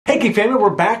Geek family, we're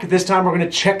back. This time we're going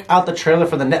to check out the trailer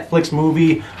for the Netflix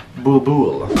movie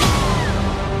Bulbbul.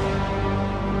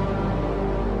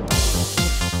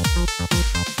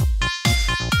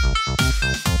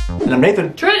 And I'm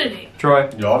Nathan. Trinity. Troy.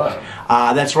 Yoda.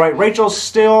 That's right.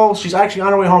 She's actually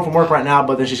on her way home from work right now,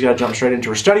 but then she's got to jump straight into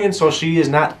her studying, so she is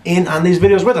not in on these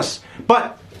videos with us.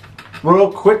 But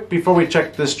real quick, before we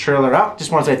check this trailer out,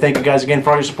 just want to say thank you guys again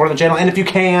for all your support on the channel. And if you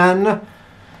can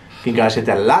you guys hit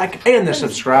that like and the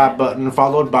subscribe button,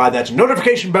 followed by that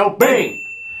notification bell. Bang!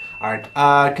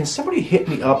 Alright, can somebody hit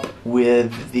me up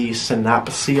with the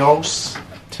synopsis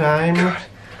time? God.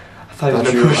 I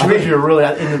thought you were really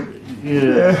in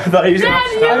the... I thought you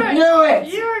Dad, knew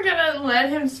it! You were gonna let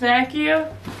him smack you?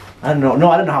 I don't know. No,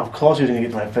 I don't know how close he was going to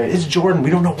get to my face. It's Jordan. We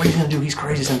don't know what he's going to do. He's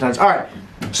crazy sometimes. Alright,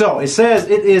 so it says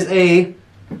it is a...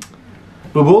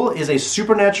 Bulbbul is a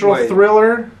supernatural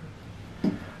thriller.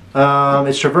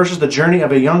 It traverses the journey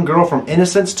of a young girl from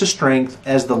innocence to strength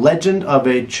as the legend of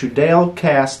a Chudale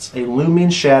casts a looming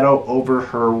shadow over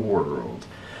her world.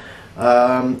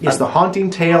 It's the haunting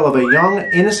tale of a young,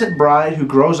 innocent bride who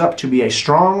grows up to be a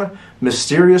strong,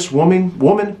 mysterious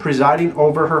woman presiding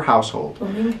over her household.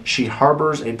 She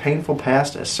harbors a painful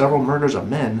past as several murders of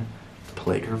men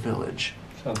plague her village.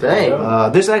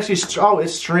 Dang. This actually, it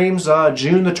streams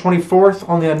June the 24th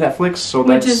on the Netflix, so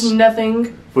that's... Which is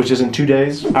nothing. Which is in 2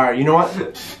 days. Alright, you know what?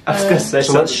 I was gonna say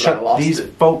so let's shut these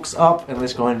folks up and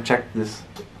let's go ahead and check this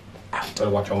out. Better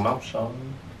watch your mouth, son.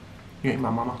 You ain't my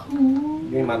mama.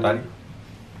 You ain't my daddy.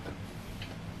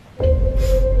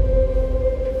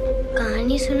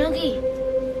 कहानी सुनोगी?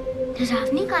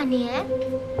 डरावनी कहानी है।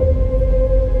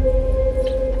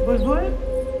 बुलबुल?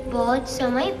 बहुत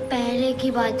समय पहले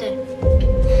की बात है।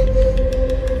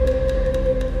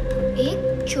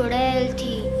 एक चुड़ैल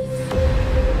थी।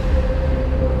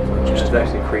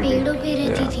 पेड़ों पे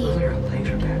रहती थी।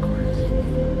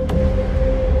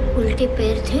 उल्टे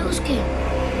पैर थे उसके।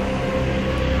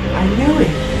 I knew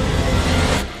it.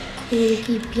 पेड़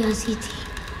की प्यासी थी।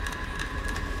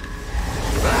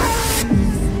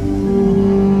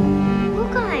 वो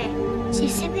कहाँ है?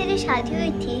 जिससे मेरी शादी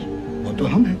हुई थी। वो तो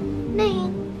हम हैं। नहीं,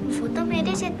 वो तो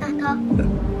मेरे जितना था।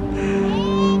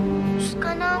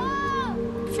 उसका नाम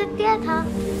सत्या था।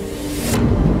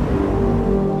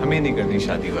 हमें नहीं करनी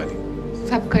शादी वादी।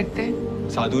 सब करते हैं।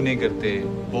 साधु नहीं करते,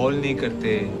 बॉल नहीं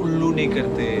करते, उल्लू नहीं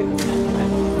करते।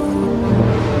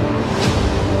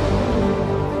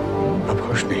 अब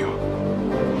खुश नहीं हो।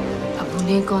 अब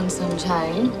उन्हें कौन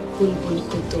समझाए? बुलबुल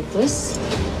को तो बस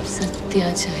सत्या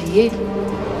चाहिए।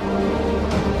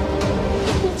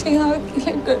 मुझे यहाँ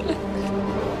अकेले कर ले।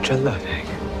 जल्द आ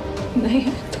जाएंगे।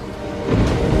 नहीं तो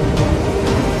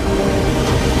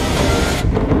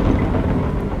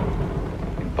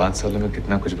इन 5 सालों में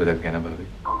कितना कुछ बदल गया ना भाभी।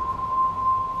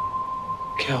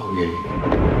 क्या हो गया ये?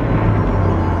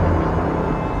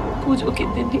 पूजो के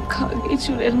दिन ही खा गई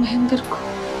चुड़ैल महेंद्र को।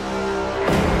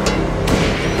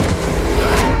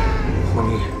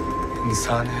 खूनी है,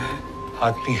 इंसान है,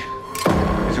 आदमी है।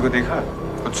 किसी को देखा?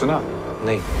 कुछ सुना?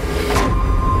 नहीं।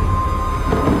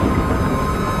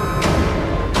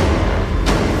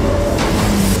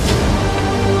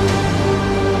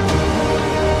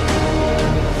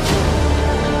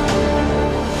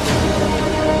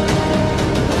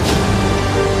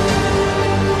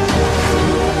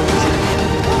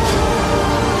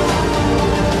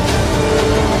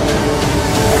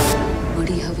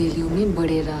 बड़ी हवेलियों में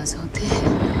बड़े राज होते हैं।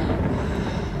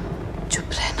 चुप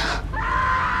रहना।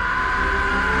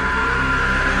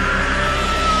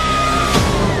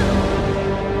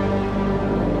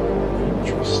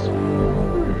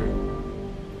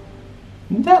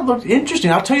 That looked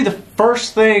interesting. I'll tell you the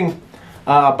first thing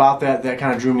about that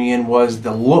kind of drew me in was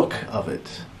the look of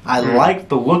it. I liked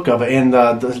the look of it and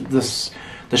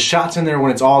the shots in there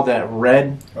when it's all that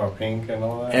red. Or pink and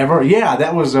all that. Yeah,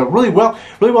 that was really well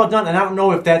done. And I don't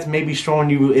know if that's maybe showing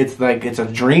you it's a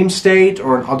dream state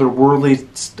or an otherworldly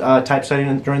type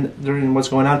setting during what's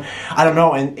going on. I don't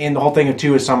know. And the whole thing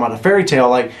too is talking about a fairy tale.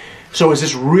 Like, so is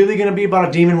this really going to be about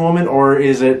a demon woman, or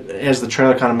is it, as the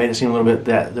trailer kind of made it seem a little bit,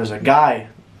 that there's a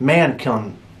man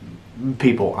killing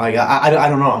people? I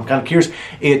don't know. I'm kind of curious.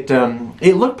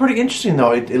 It looked pretty interesting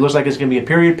though. It looks like it's going to be a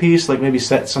period piece, like maybe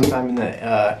set sometime in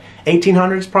the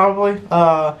 1800s probably.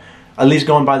 At least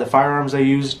going by the firearms they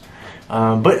used.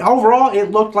 But overall,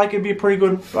 it looked like it'd be a pretty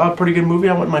good movie.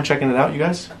 I wouldn't mind checking it out. You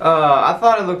guys? I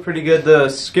thought it looked pretty good. The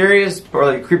scariest or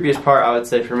like creepiest part, I would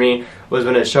say for me, was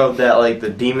when it showed that like the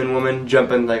demon woman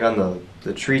jumping like on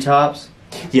the treetops.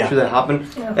 Yeah. Through that hopping.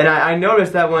 Yeah. And I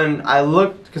noticed that when I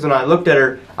looked, because when I looked at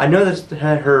her, I noticed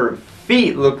that her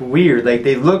feet looked weird. Like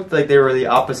they looked like they were the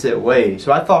opposite way.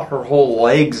 So I thought her whole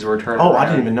legs were turned around. I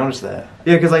didn't even notice that.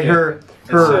 Yeah, because like her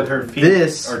feet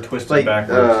this are twisted like,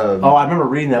 backwards. I remember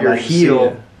reading that. Your but I didn't see heel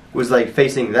it. was like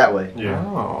facing that way. Yeah.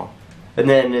 Oh. And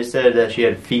then it said that she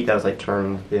had feet that was like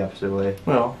turned the opposite way.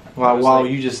 Well, while like-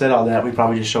 you just said all that, we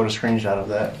probably just showed a screenshot of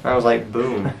that. I was like,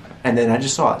 boom. And then I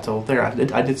just saw it. So there,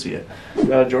 I did see it.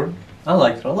 Jordan? I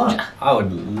liked it a lot. I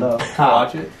would love to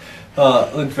watch it.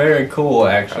 Looked very cool,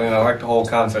 actually, and I like the whole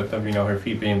concept of, her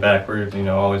feet being backwards,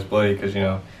 always bloody, because,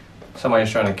 somebody's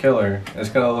trying to kill her. It's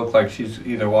going to look like she's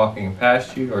either walking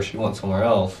past you or she went somewhere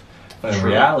else. But in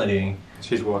reality,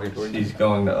 She's walking towards she's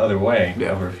going the other way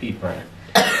of her feet, right?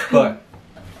 But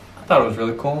I thought it was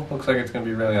really cool. Looks like it's going to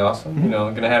be really awesome.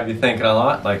 Going to have you thinking a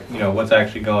lot, like, what's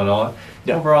actually going on.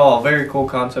 Yeah. Overall, very cool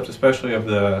concept, especially of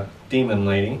the demon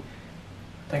lady.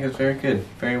 I think it's very good,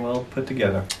 very well put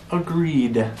together.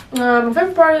 Agreed. My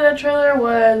favorite part of that trailer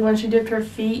was when she dipped her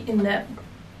feet in that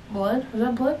blood. Was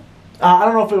that blood? I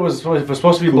don't know if it was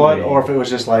supposed to be blood Kool-Aid. or if it was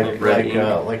just like Red ink.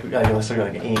 like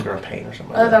ink or a paint or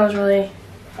something. I thought that was really.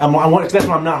 That's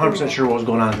why I'm not 100% sure what was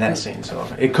going on in that scene. So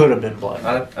it could have been blood.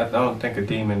 I don't think a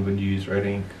demon would use red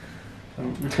ink.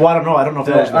 Well, I don't know. I don't know if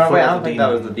that was the foot I or don't the think demon. that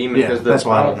was the demon. Yeah, because that's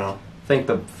why I don't know. I think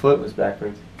the foot was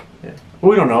backwards. Yeah. Well,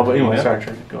 we don't know, but anyway, Yeah. sorry,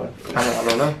 Tripti, go ahead. I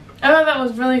don't know. I thought that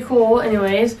was really cool.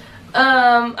 Anyways,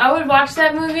 I would watch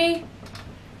that movie.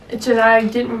 It's just I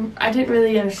didn't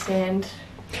really understand.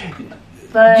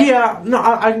 But Yeah, no,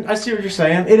 I see what you're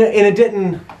saying, and it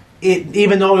didn't.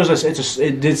 Even though it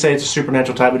did say it's a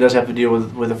supernatural type, it does have to deal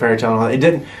with a fairy tale. And all that.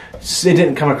 It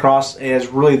didn't come across as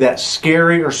really that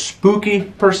scary or spooky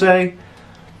per se.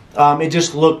 It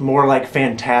just looked more like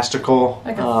fantastical,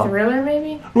 like a thriller,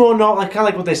 maybe. Well, no, like kind of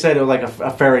like what they said, it was like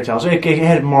a fairy tale. So it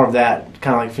had more of that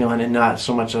kind of like feeling, and not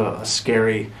so much a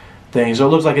scary thing. So it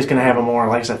looks like it's going to have a more,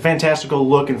 like I said, fantastical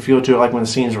look and feel to it, like when the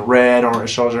scenes are red or it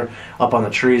shows her up on the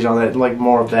trees, all that, like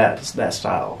more of that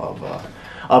style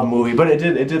of movie. But it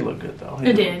did look good though.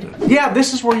 It did. Look good. Yeah,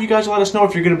 this is where you guys let us know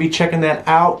if you're going to be checking that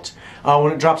out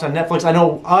when it drops on Netflix. I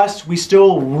know we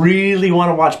still really want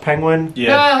to watch Penguin.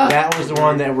 Yeah. That was the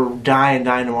one that we're dying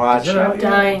to watch. Is it out yet?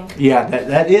 Dying. Yeah,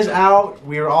 that is out.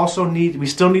 We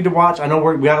still need to watch. I know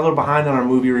we got a little behind on our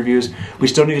movie reviews. We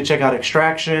still need to check out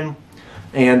Extraction,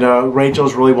 and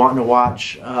Rachel's really wanting to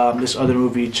watch this other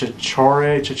movie,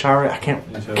 Chichare. I can't.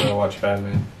 You still gotta watch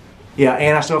Batman. Yeah,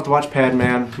 and I still have to watch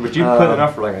Padman. But you put it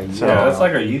up for like a year. So- Yeah, that's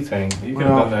like a you thing. You could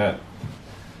have done that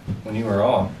when you were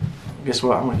off. Guess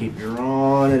what? I'm gonna keep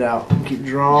drawing it out. I'm gonna keep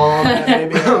drawing that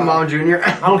baby out. Mom Jr.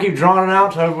 I'm gonna keep drawing it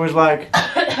out so everybody's like,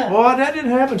 well, that didn't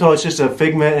happen until it's just a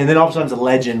figment, and then all of a sudden it's a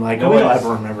legend. Like, nobody will ever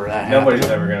remember that. Nobody's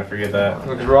happened. ever gonna forget that.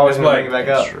 Because we're always It's going to like- bring it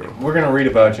back up. True. We're gonna read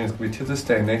about you and it's gonna be to this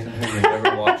day Nathan Henry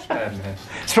never watched Batman.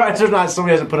 That's right. There's not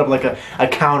somebody hasn't put up like a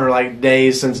counter like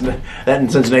days since Nathan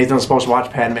was supposed to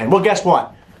watch Padman. Well, guess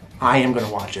what? I am going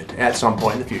to watch it at some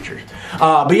point in the future.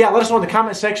 But yeah, let us know in the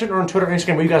comment section or on Twitter and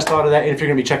Instagram what you guys thought of that, and if you're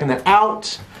going to be checking that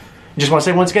out. Just want to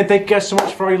say once again, thank you guys so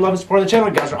much for all your love and support on the channel.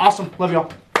 You guys are awesome. Love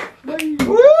y'all. Bye.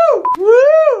 Woo!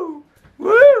 Woo!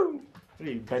 Woo! What are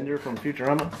you, Bender from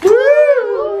Futurama?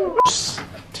 Woo!